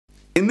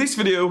In this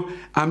video,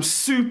 I'm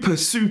super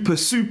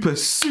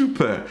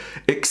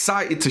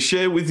excited to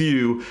share with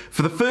you,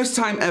 for the first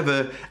time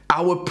ever,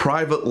 our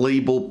private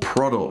label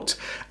product.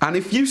 And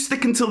if you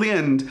stick until the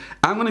end,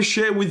 I'm going to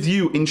share with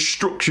you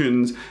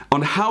instructions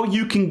on how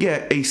you can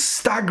get a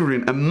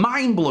staggering and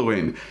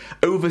mind-blowing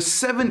over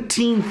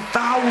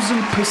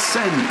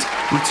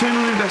 17,000% return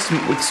on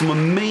investment with some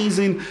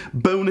amazing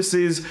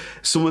bonuses,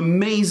 some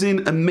amazing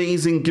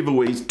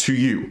giveaways to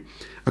you.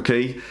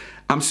 Okay?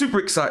 I'm super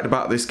excited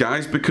about this,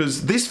 guys,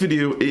 because this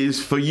video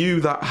is for you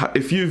that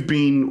if you've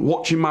been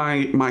watching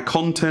my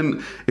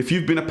content, if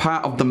you've been a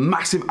part of the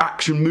massive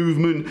action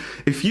movement,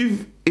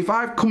 if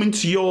I've come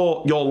into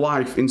your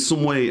life in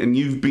some way and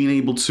you've been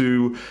able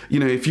to,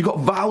 if you got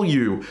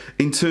value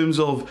in terms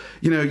of,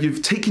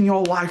 you've taken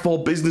your life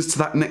or business to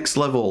that next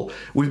level,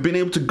 we've been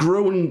able to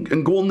grow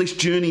and go on this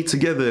journey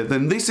together,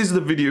 then this is the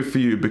video for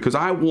you, because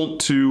I want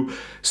to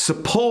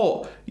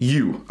support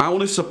you. I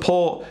want to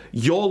support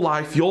your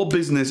life, your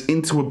business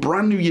into a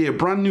brand new year,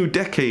 brand new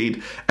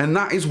decade. And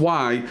that is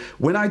why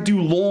when I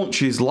do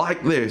launches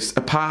like this,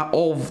 a part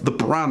of the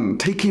brand,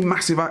 taking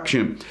massive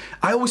action,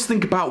 I always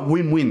think about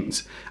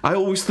win-wins. I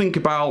always think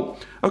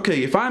about,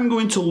 okay, if I'm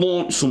going to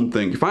launch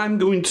something, if I'm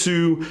going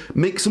to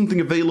make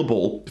something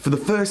available for the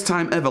first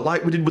time ever,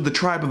 like we did with the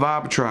tribe of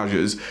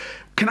arbitragers,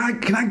 can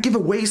I give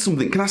away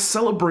something? Can I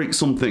celebrate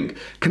something?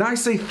 Can I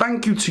say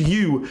thank you to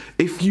you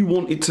if you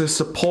wanted to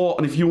support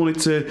and if you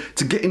wanted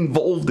to get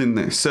involved in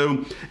this?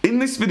 So in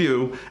this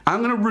video,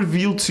 I'm going to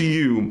reveal to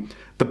you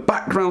the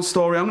background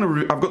story.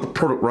 I've got the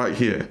product right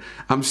here.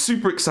 I'm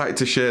super excited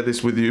to share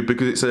this with you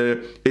because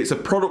it's a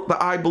product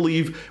that I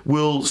believe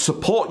will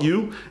support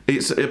you.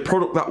 It's a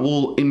product that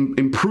will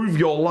improve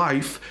your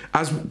life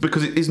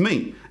because it is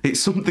me. It's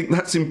something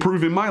that's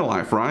improving my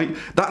life, right?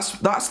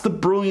 That's the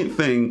brilliant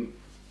thing.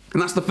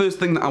 And that's the first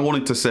thing that I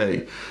wanted to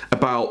say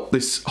about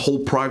this whole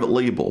private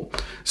label.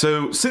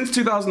 So since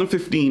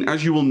 2015,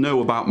 as you will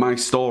know about my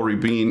story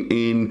being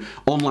in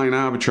online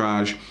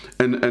arbitrage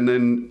and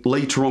then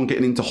later on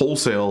getting into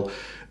wholesale,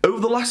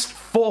 over the last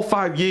 4 or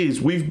 5 years,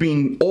 we've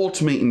been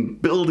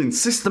automating, building,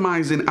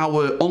 systemizing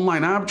our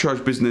online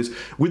arbitrage business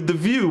with the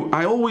view.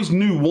 I always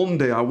knew one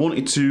day I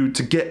wanted to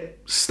get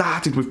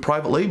started with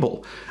private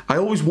label. I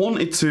always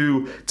wanted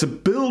to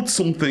build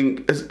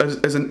something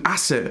as an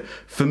asset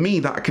for me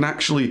that can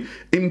actually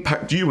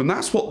impact you. And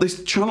that's what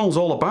this channel's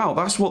all about.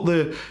 That's what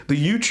the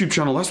YouTube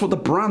channel, that's what the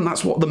brand,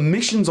 that's what the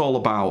mission's all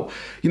about.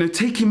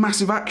 Taking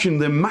massive action,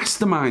 the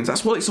masterminds,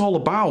 that's what it's all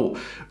about.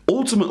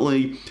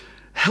 Ultimately,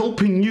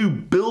 helping you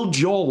build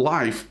your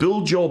life,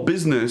 build your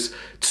business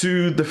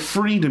to the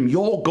freedom,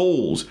 your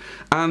goals.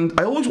 And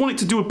I always wanted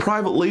to do a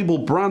private label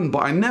brand, but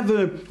I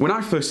never, when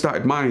I first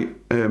started my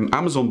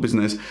Amazon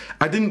business,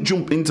 I didn't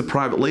jump into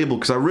private label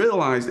because I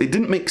realized it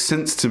didn't make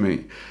sense to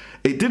me.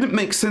 It didn't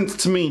make sense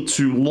to me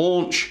to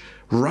launch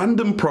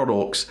random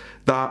products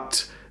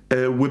that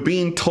we're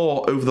being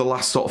taught over the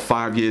last sort of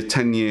 5 years,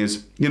 10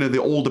 years,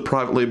 the older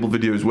private label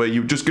videos where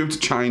you just go to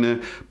China,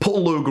 put a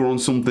logo on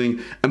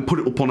something and put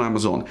it up on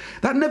Amazon.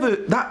 That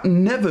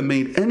never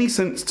made any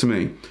sense to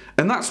me.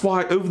 And that's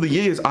why over the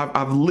years,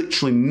 I've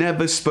literally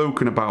never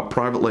spoken about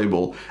private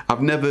label.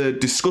 I've never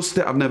discussed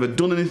it. I've never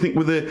done anything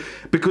with it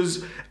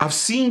because I've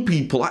seen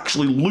people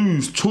actually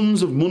lose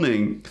tons of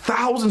money,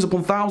 thousands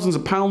upon thousands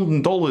of pounds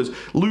and dollars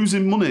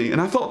losing money.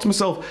 And I thought to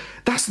myself,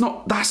 that's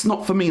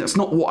not for me. That's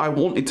not what I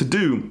wanted to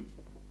do.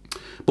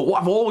 But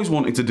what I've always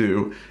wanted to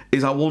do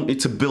is I wanted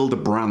to build a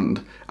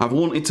brand. I've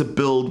wanted to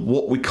build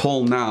what we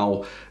call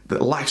now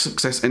the life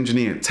success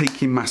engineer,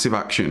 taking massive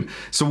action.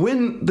 So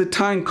when the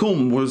time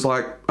come was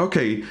like,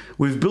 okay,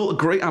 we've built a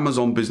great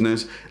Amazon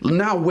business.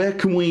 Now where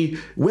can we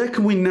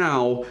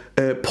now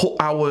put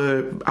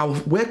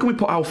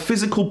our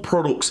physical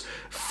products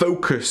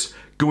focus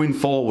going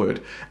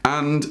forward?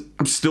 And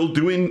I'm still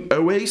doing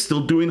OA,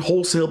 still doing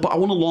wholesale, but I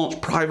want to launch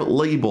private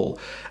label.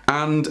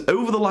 And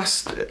over the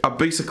last, I've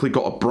basically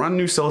got a brand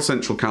new Seller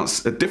Central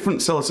account, a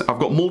different Seller, I've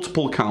got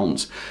multiple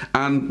accounts,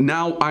 and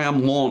now I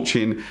am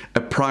launching a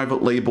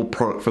private label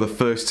product for the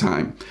first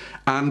time.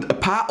 And a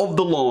part of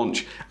the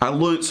launch, I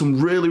learned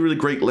some really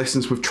great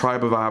lessons with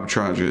Tribe of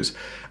Arbitragers.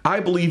 I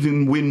believe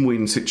in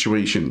win-win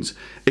situations.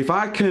 If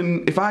I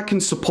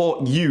can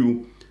support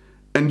you,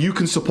 and you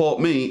can support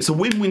me, it's a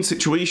win-win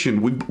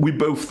situation. We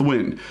both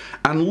win.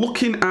 And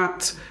looking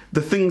at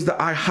the things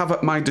that I have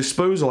at my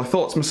disposal, I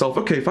thought to myself,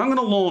 okay, if I'm going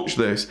to launch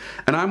this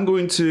and I'm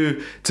going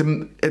to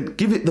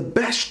give it the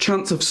best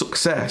chance of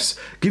success,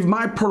 give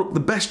my product the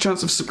best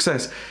chance of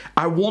success,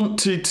 I want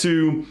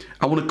to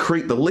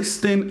create the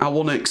listing. I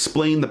want to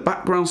explain the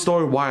background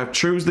story, why I've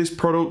chose this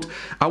product.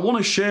 I want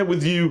to share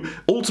with you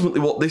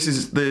ultimately what this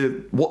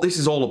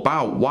is all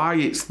about, why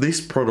it's this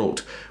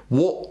product,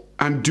 what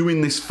I'm doing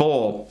this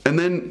for. And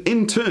then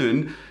in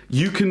turn,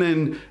 you can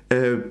then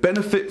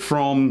benefit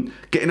from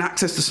getting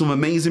access to some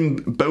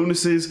amazing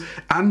bonuses.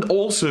 And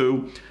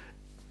also,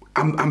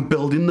 I'm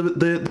building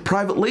the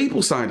private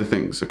label side of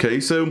things, okay?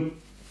 So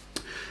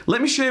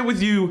let me share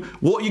with you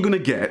what you're gonna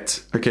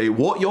get, okay?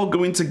 What you're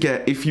going to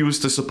get if you was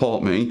to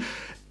support me.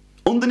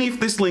 underneath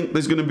this link,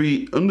 there's going to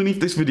be, underneath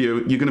this video,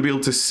 you're going to be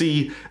able to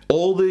see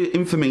all the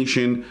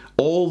information,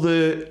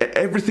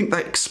 everything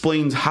that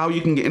explains how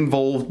you can get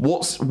involved,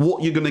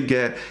 what you're going to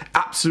get,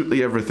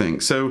 absolutely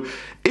everything. So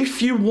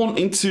if you're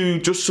wanting to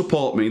just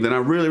support me, then I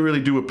really,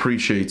 really do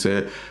appreciate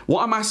it.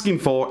 What I'm asking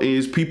for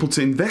is people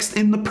to invest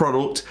in the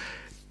product,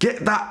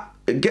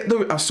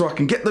 so I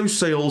can get those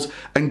sales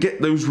and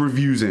get those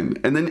reviews in.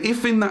 And then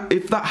if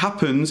that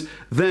happens,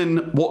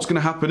 then what's going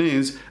to happen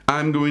is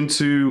I'm going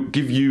to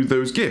give you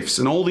those gifts,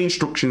 and all the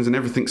instructions and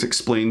everything's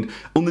explained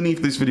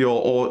underneath this video,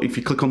 or if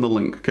you click on the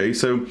link. Okay,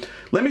 so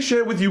let me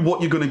share with you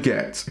what you're going to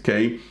get.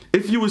 Okay,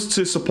 if you was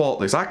to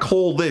support this, I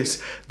call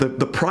this the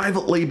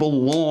private label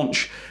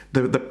launch,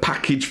 the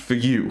package for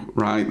you,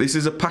 right? This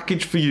is a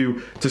package for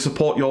you to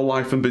support your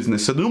life and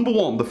business. So number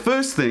one, the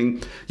first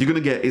thing you're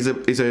going to get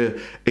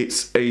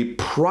it's a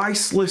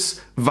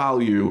priceless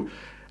value.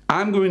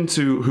 I'm going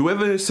to,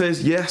 whoever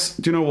says yes,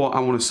 do you know what, I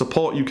want to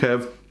support you,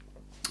 Kev,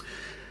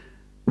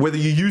 whether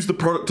you use the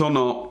product or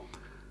not,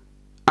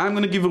 I'm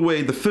going to give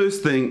away, the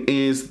first thing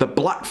is the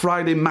Black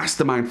Friday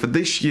Mastermind for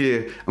this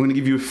year. I'm going to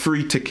give you a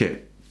free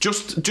ticket.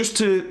 Just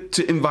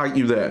to invite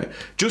you there,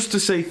 just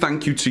to say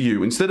thank you to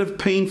you. Instead of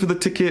paying for the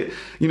ticket,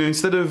 you know,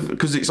 instead of,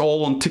 because it's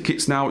all on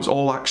tickets now, it's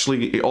all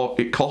actually,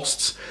 it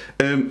costs,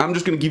 I'm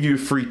just going to give you a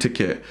free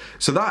ticket.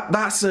 So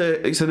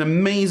it's an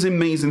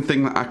amazing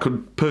thing that I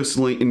could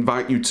personally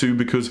invite you to,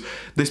 because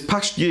this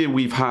past year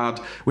we had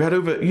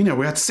over, you know,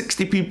 we had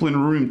 60 people in a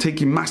room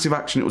taking massive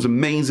action. It was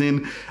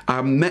amazing.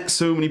 I met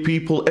so many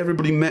people,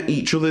 everybody met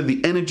each other,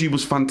 the energy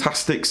was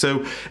fantastic.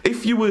 So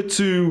if you were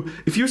to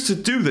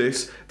do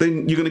this,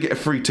 then you're going to get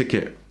a free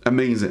ticket.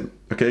 Amazing.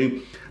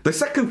 Okay, the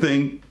second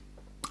thing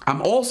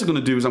I'm also going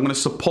to do is I'm going to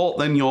support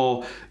then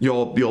your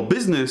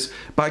business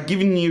by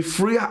giving you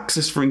free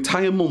access for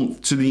entire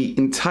month to the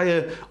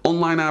entire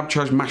online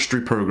arbitrage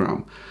mastery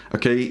program.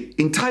 Okay,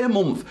 entire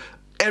month.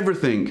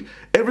 Everything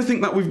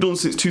that we've done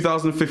since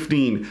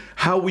 2015,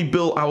 how we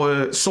built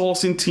our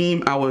sourcing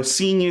team, our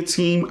senior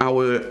team,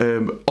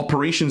 our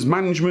operations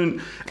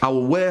management, our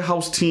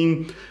warehouse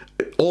team,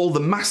 all the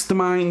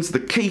masterminds, the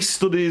case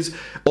studies,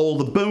 all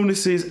the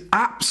bonuses,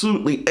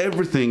 absolutely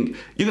everything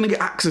you're going to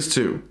get access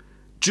to.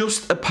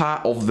 Just a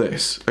part of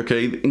this,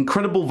 okay?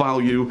 Incredible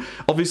value.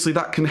 Obviously,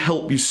 that can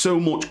help you so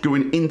much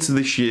going into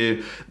this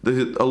year.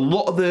 A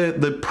lot of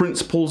the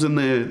principles and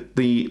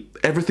the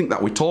everything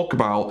that we talk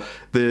about,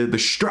 the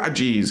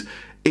strategies,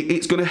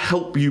 it's going to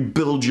help you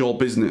build your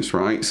business,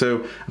 right?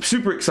 So I'm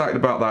super excited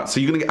about that. So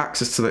you're going to get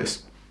access to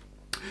this.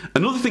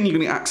 Another thing you're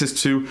going to get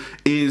access to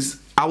is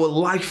our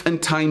Life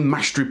and Time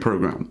Mastery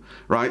Program,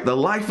 right? The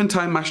Life and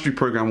Time Mastery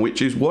Program,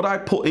 which is what I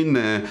put in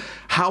there,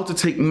 how to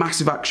take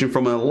massive action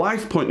from a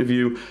life point of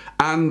view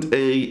and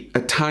a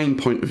time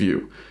point of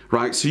view,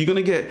 right? So you're going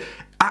to get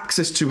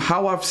access to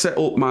how I've set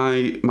up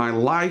my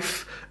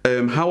life,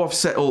 how I've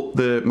set up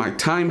my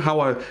time, how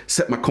I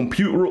set my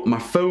computer up, my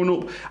phone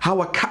up,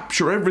 how I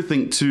capture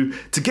everything to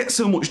get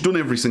so much done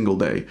every single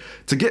day,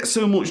 to get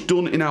so much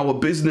done in our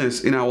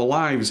business, in our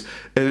lives.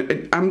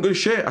 I'm going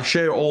to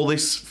share all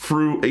this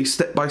through a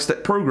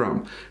step-by-step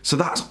program. So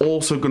that's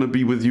also going to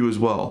be with you as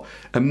well.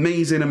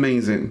 Amazing,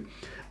 amazing.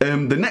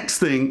 The next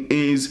thing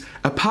is,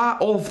 a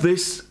part of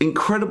this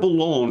incredible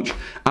launch,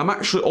 I'm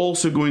actually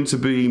also going to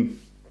be,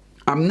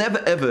 I'm never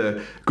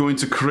ever going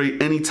to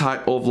create any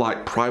type of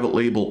like private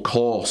label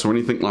course or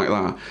anything like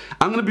that.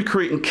 I'm going to be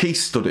creating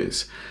case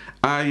studies.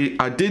 We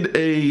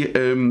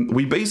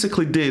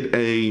basically did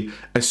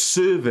a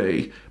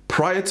survey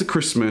prior to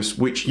Christmas,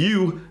 which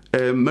you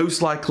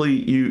most likely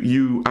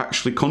you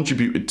actually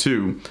contributed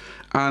to.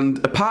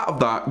 And a part of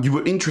that, you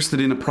were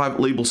interested in a private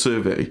label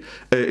survey,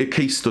 a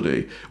case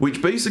study,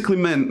 which basically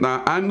meant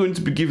that I'm going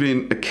to be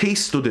giving a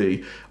case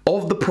study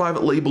of the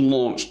private label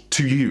launch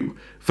to you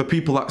for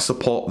people that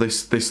support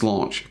this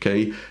launch,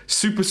 okay?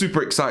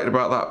 Super excited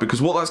about that,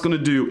 because what that's going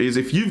to do is,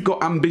 if you've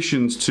got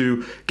ambitions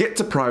to get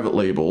to private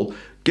label,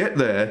 get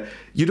there,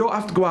 you don't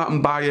have to go out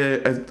and buy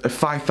a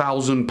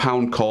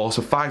 £5,000 course,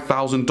 a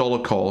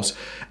 $5,000 course.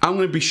 I'm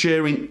going to be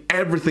sharing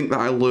everything that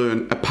I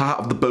learn, a part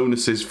of the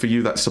bonuses for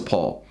you that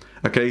support.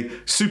 Okay,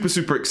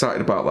 super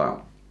excited about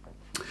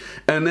that.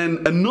 And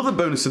then another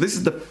bonus, so this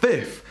is the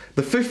fifth.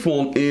 The fifth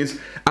one is,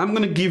 I'm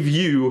going to give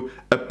you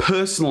a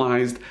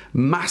personalized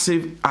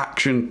massive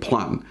action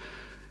plan.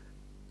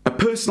 A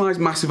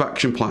personalized massive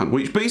action plan,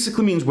 which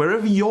basically means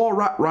wherever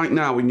you're at right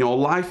now in your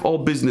life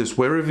or business,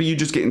 wherever you're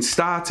just getting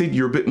started,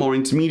 you're a bit more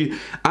intermediate,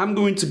 I'm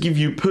going to give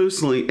you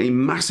personally a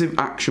massive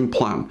action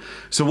plan.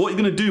 So what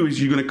you're going to do is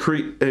you're going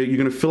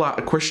to fill out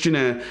a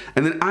questionnaire,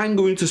 and then I'm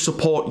going to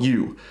support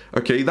you.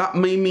 Okay, that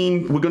may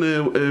mean I'm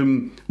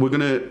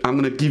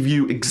going to give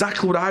you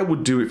exactly what I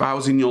would do if I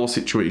was in your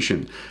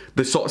situation.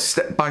 The sort of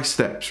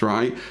step-by-steps,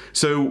 right?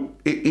 So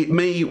it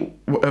may,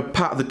 a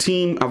part of the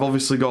team, I've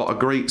obviously got a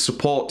great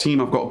support team,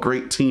 I've got a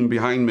great team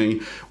behind me.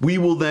 We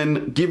will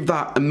then give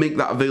that and make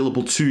that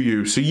available to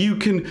you, so you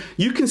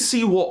can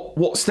see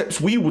what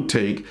steps we would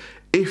take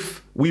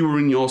if we were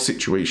in your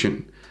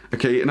situation.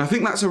 Okay, and I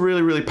think that's a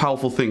really, really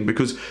powerful thing,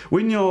 because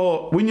when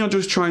you're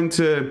just trying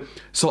to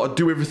sort of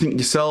do everything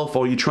yourself,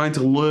 or you're trying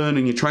to learn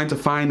and you're trying to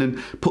find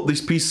and put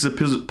these pieces of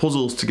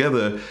puzzles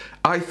together,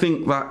 I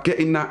think that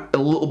getting that a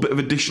little bit of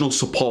additional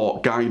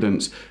support,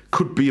 guidance,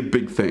 could be a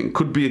big thing,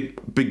 could be a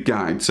big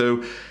guide.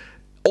 So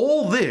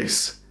all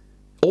this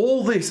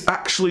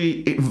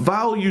actually, it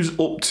values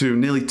up to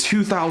nearly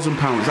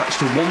 £2,000,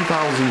 actually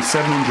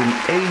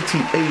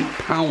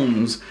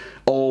 £1,788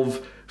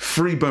 of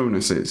free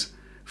bonuses,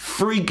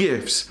 free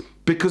gifts,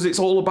 because it's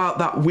all about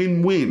that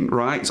win-win,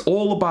 right? It's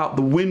all about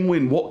the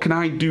win-win. What can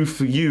I do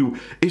for you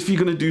if you're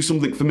going to do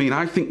something for me? And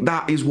I think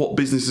that is what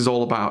business is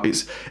all about.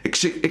 It's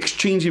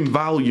exchanging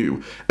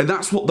value. And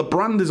that's what the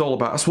brand is all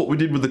about. That's what we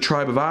did with the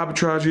Tribe of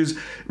Arbitrages,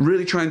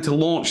 really trying to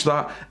launch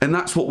that. And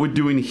that's what we're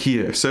doing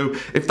here. So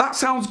if that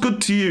sounds good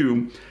to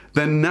you,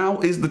 then now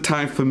is the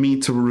time for me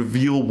to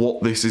reveal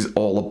what this is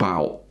all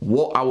about,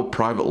 what our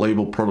private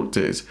label product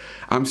is.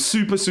 I'm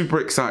super, super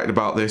excited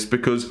about this,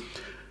 because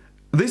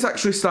this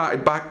actually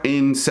started back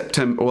in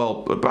September,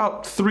 well,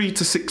 about 3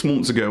 to 6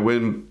 months ago,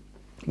 when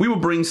we were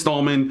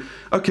brainstorming,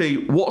 okay,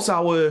 what's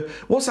our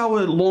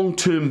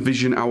long-term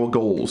vision, our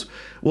goals?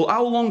 Well,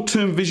 our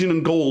long-term vision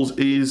and goals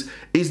is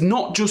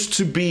not just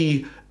to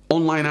be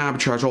online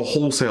arbitrage or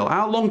wholesale.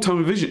 Our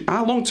long-term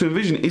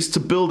vision is to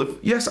build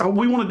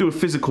we want to do a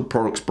physical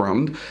products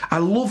brand. I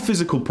love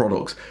physical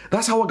products.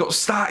 That's how I got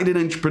started in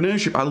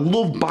entrepreneurship. I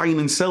love buying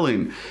and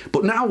selling.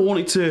 But now I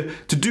wanted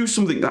to do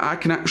something that I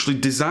can actually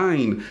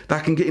design,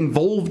 that I can get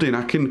involved in.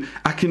 I can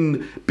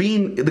be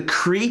in the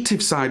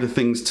creative side of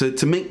things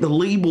to make the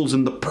labels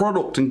and the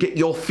product and get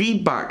your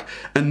feedback.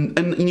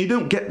 And you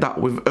don't get that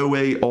with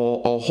OA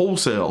or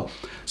wholesale.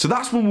 So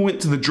that's when we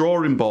went to the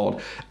drawing board.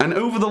 And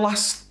over the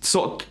last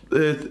sort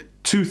of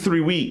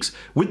 2-3 weeks,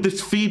 with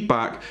this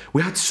feedback,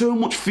 we had so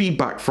much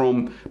feedback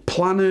from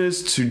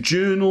planners to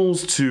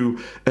journals to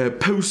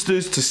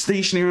posters to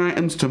stationery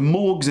items to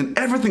mugs and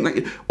everything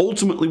that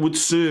ultimately would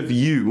serve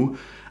you.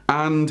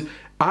 And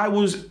I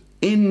was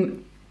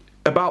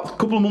about a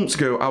couple of months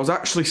ago, I was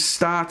actually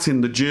starting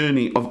the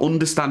journey of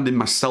understanding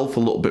myself a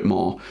little bit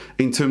more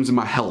in terms of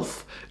my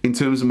health, and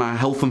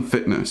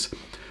fitness.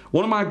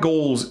 One of my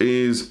goals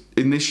is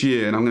in this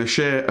year, and I'm going to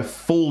share a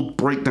full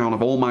breakdown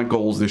of all my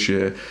goals this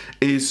year,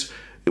 is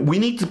we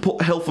need to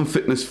put health and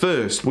fitness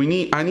first.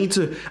 I need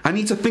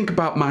to think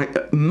about my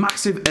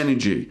massive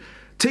energy.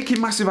 Taking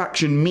massive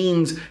action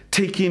means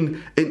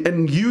taking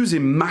and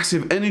using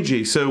massive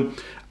energy. So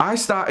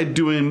I've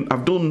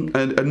done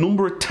a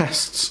number of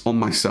tests on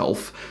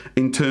myself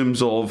in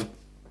terms of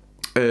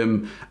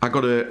I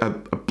got a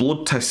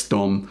blood test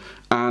done,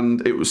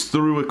 and it was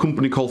through a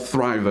company called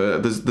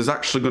Thriver. There's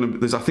actually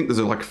I think there's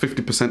like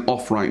 50%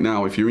 off right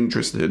now if you're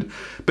interested.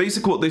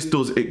 Basically, what this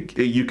does,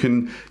 you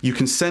can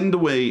send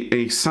away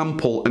a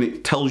sample, and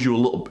it tells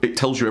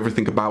you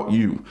everything about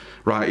you,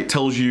 right? It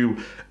tells you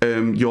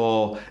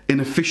your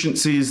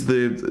inefficiencies,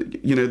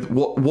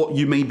 what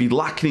you may be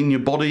lacking in your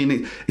body,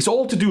 and it's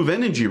all to do with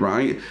energy,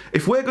 right?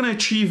 If we're going to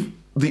achieve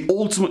the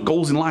ultimate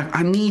goals in life,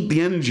 I need the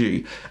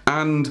energy.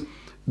 And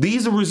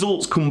these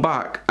results come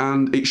back,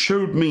 and it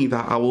showed me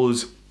that I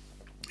was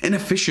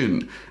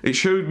inefficient. It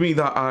showed me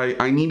that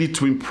I needed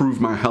to improve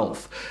my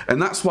health.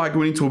 And that's why,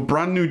 going into a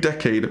brand new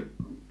decade,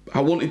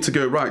 I wanted to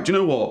go, right, do you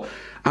know what?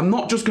 I'm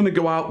not just going to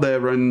go out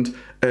there and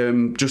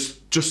just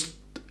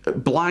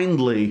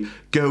blindly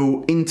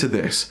go into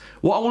this.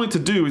 What I wanted to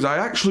do is I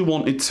actually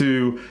wanted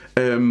to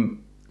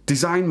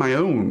design my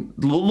own,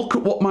 look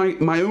at what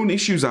my own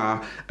issues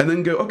are, and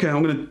then go, okay,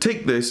 I'm going to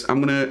take this,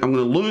 I'm going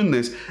to learn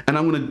this, and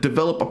I'm going to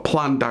develop a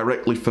plan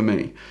directly for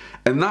me.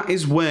 And that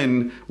is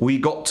when we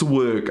got to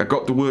work. I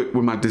got to work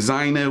with my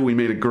designer. We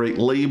made a great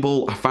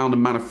label. I found a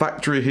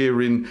manufacturer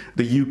here in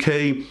the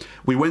UK.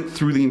 We went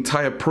through the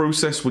entire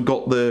process. We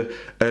got the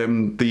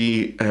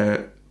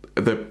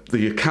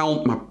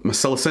account, my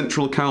Seller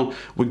Central account,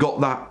 we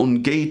got that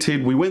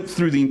ungated. We went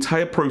through the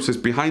entire process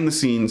behind the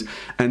scenes,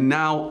 and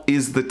now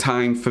is the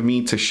time for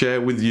me to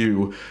share with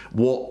you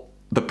what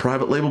the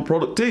private label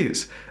product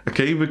is,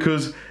 okay?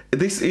 Because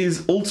this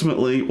is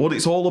ultimately what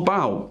it's all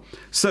about.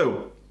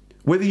 So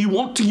whether you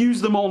want to use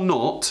them or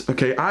not,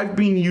 okay, I've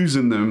been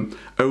using them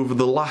over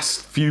the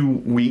last few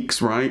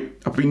weeks, right?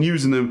 I've been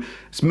using them.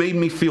 It's made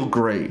me feel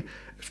great.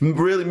 It's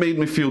really made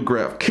me feel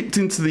great. I've kicked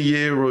into the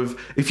year of,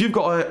 if you've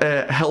got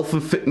a health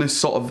and fitness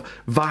sort of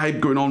vibe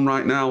going on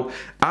right now,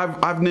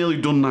 I've nearly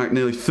done like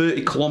nearly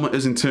 30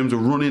 kilometers in terms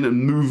of running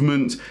and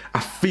movement. I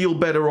feel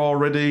better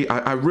already.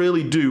 I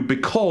really do,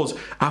 because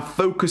I've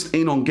focused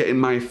in on getting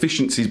my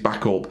efficiencies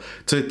back up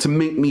to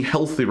make me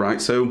healthy,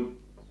 right? So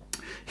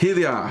here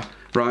they are,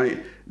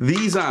 right?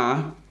 These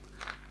are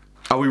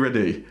we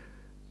ready?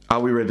 Are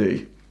we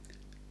ready?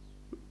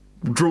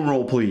 Drum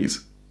roll,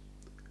 please.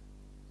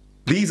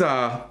 These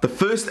are the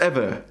first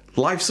ever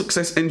Life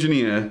Success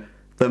Engineer,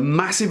 the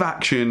Massive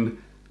Action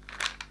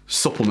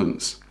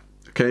supplements,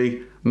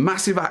 okay?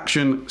 Massive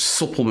Action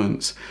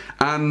supplements.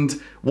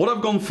 And what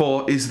I've gone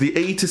for is the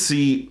A to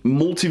C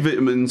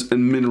multivitamins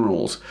and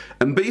minerals.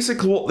 And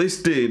basically what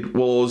this did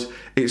was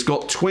it's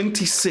got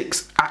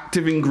 26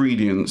 active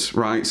ingredients,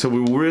 right? So we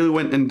really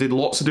went and did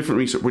lots of different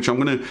research, which I'm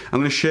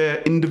gonna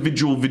share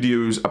individual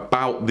videos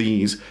about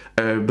these,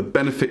 the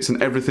benefits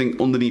and everything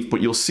underneath,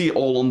 but you'll see it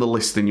all on the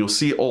listing. You'll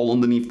see it all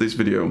underneath this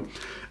video.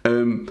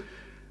 And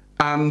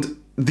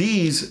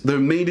these, they're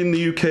made in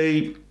the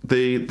UK,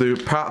 they're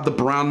part of the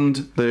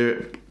brand,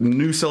 they're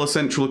new Seller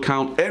Central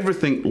account,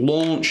 everything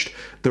launched,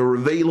 they're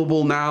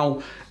available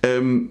now.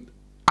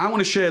 I want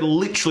to share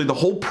literally the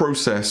whole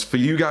process for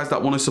you guys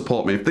that want to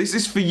support me. If this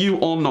is for you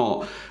or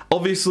not,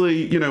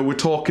 obviously, you know, we're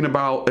talking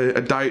about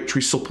a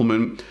dietary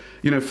supplement.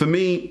 You know, for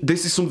me,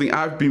 this is something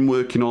I've been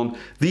working on.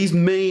 These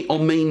may or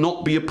may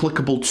not be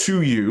applicable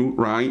to you,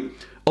 right?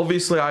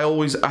 Obviously, I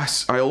always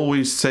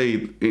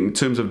say in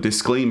terms of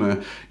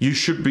disclaimer, you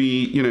should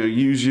be, you know,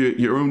 use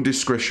your own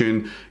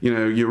discretion, you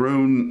know, your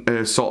own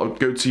sort of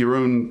go to your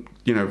own,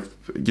 you know,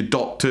 your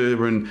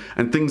doctor and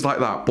things like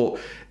that. But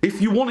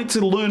if you wanted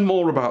to learn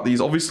more about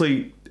these,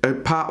 obviously,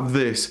 part of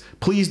this,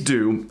 please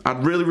do.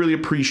 I'd really, really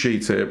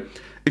appreciate it.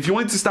 If you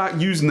wanted to start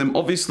using them,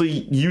 obviously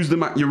use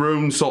them at your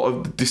own sort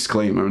of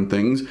disclaimer and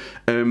things.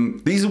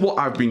 These are what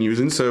I've been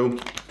using, so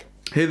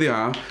here they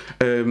are.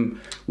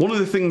 One of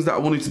the things that I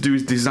wanted to do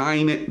is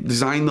design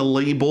the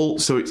label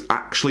so it's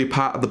actually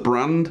part of the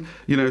brand,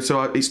 you know,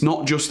 so it's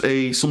not just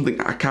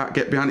something I can't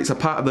get behind, it's a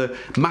part of the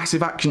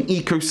Massive Action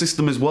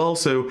ecosystem as well.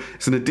 So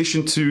it's an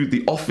addition to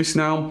the office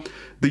now.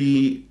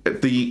 The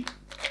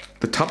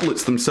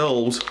tablets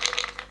themselves,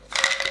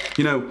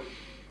 you know,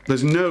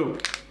 there's no,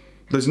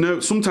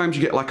 sometimes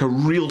you get like a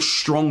real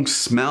strong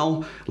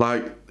smell,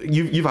 like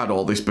you've had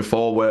all this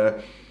before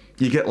where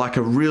you get like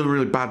a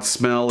really bad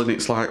smell and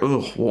it's like,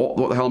 oh,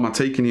 what the hell am I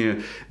taking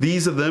here?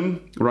 These are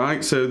them,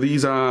 right? So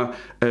these are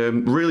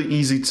really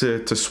easy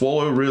to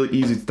swallow, really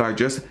easy to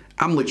digest.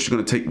 I'm literally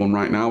going to take one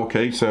right now,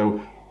 okay?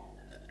 So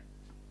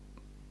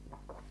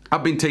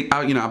I've been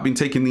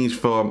taking these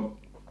for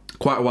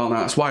quite a while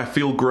now. That's why I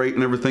feel great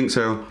and everything.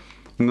 So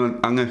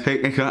I'm gonna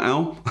take it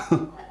out.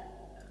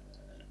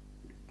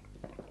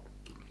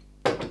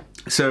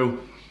 So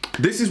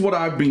this is what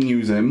I've been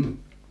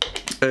using.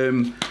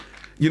 You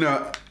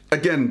know,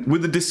 again,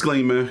 with the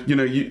disclaimer, you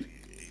know,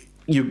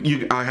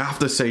 I have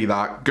to say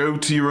that go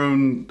to your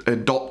own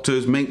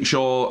doctors, make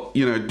sure,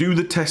 you know, do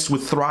the test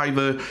with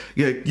Thriver.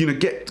 Yeah, you know,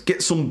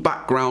 get some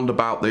background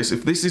about this.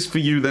 If this is for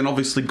you, then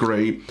obviously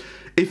great.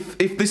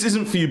 If this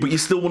isn't for you, but you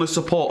still want to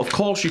support, of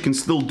course you can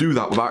still do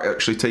that without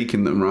actually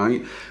taking them,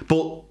 right?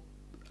 But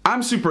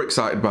I'm super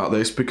excited about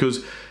this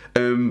because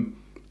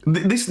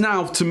this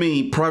now, to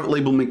me, private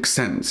label makes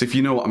sense, if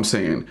you know what I'm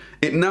saying.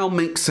 It now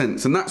makes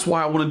sense, and that's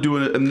why I want to do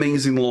an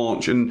amazing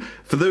launch. And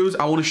for those,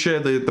 I want to share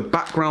the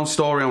background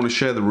story, I want to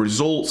share the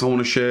results, I want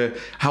to share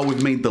how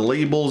we've made the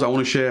labels, I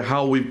want to share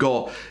how we've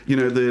got, you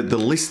know, the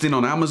listing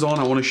on Amazon,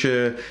 I want to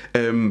share,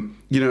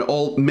 you know,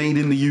 all made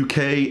in the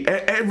UK,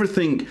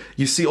 everything.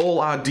 You see all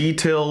our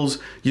details,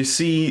 you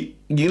see,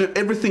 you know,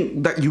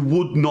 everything that you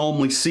would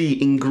normally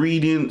see,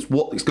 ingredients,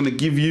 what it's going to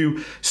give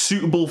you,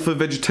 suitable for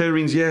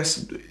vegetarians,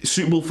 yes,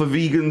 suitable for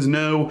vegans,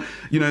 no,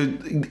 you know,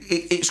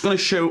 it's going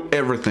to show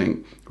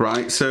everything,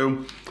 right?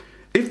 So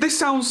if this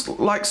sounds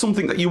like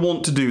something that you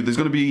want to do, there's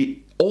going to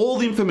be all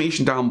the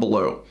information down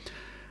below.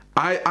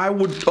 I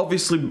would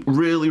obviously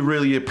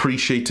really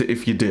appreciate it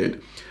if you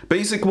did.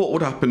 Basically what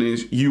would happen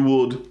is you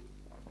would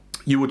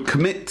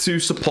commit to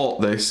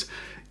support this.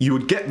 You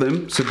would get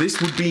them, so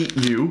this would be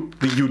you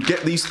would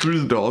get these through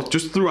the door,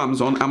 just through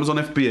Amazon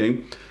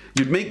FBA.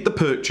 You'd make the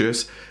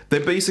purchase. They're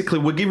basically,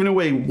 we're giving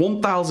away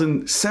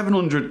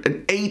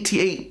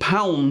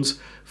 £1,788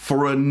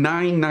 for a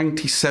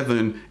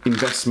 $9.97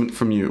 investment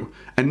from you.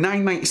 A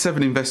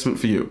 $9.97 investment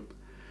for you.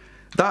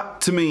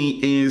 That to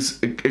me is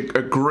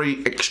a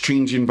great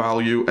exchange in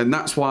value, and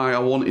that's why I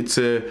wanted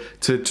to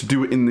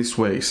do it in this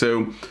way.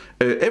 So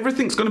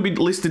everything's going to be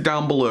listed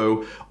down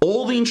below.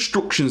 All the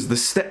instructions, the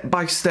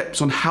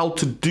step-by-steps on how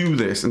to do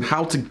this and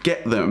how to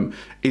get them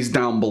is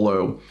down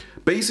below.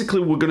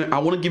 Basically, I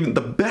want to give it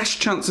the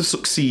best chance of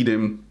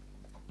succeeding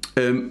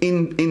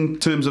in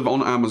terms of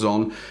on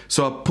Amazon.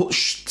 So I put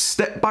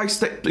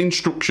step-by-step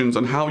instructions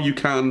on how you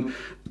can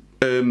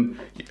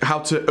how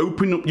to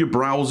open up your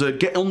browser,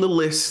 get on the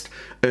list,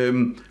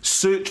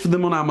 search for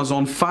them on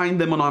Amazon,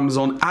 find them on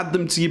Amazon, add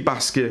them to your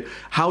basket,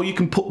 how you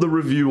can put the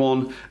review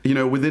on, you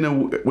know, within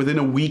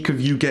a week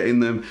of you getting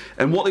them.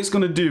 And what it's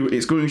going to do,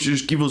 it's going to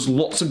just give us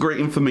lots of great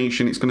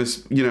information. It's going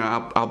to, you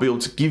know, I'll be able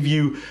to give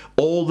you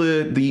all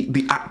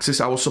the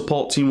access. Our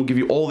support team will give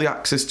you all the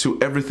access to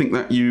everything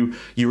that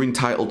you're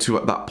entitled to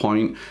at that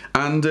point.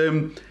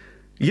 And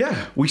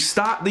yeah, we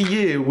start the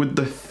year with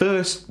the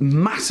first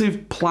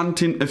massive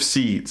planting of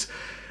seeds.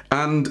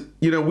 And,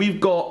 you know,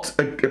 we've got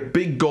a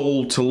big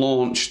goal to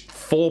launch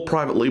 4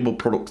 private label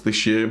products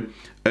this year.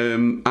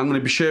 I'm going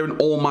to be sharing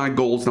all my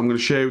goals, and I'm going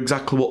to share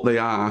exactly what they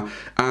are.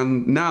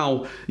 And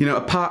now, you know,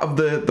 a part of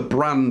the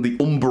brand, the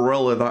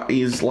umbrella that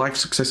is Life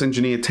Success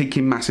Engineer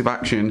taking massive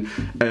action,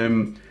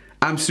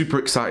 I'm super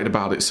excited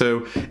about it.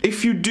 So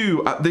if you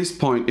do at this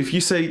point, if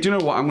you say, do you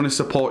know what, I'm going to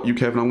support you,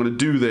 Kevin, I'm going to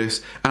do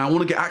this, and I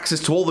want to get access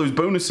to all those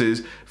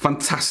bonuses,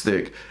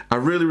 fantastic. I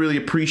really, really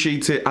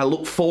appreciate it. I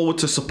look forward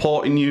to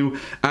supporting you.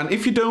 And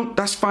if you don't,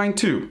 that's fine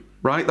too.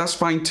 Right, that's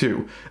fine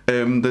too.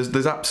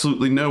 There's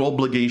absolutely no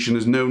obligation.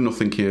 There's no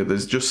nothing here.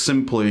 There's just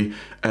simply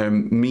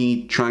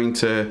me trying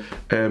to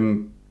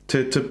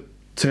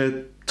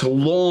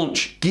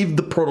launch, give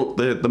the product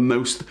the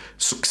most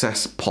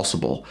success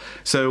possible.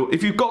 So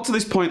if you've got to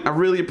this point, I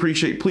really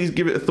appreciate it. Please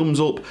give it a thumbs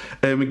up.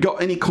 If you've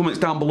got any comments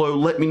down below,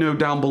 let me know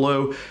down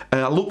below.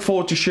 I look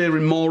forward to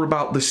sharing more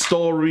about the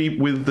story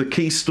with the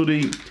case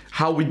study,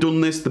 how we've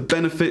done this, the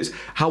benefits,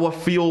 how I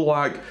feel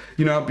like,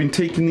 you know, I've been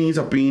taking these,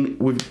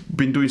 we've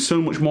been doing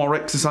so much more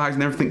exercise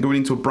and everything going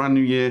into a brand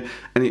new year,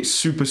 and it's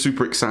super,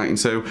 super exciting.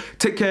 So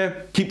take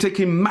care, keep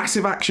taking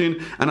massive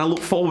action, and I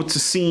look forward to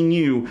seeing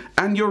you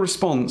and your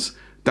response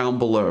down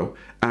below.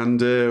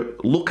 And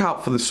look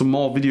out for some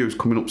more videos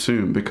coming up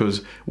soon,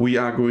 because we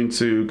are going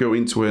to go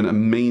into an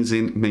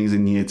amazing,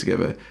 amazing year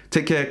together.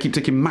 Take care, keep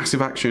taking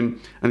massive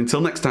action, and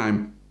until next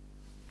time,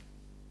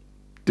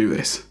 do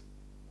this.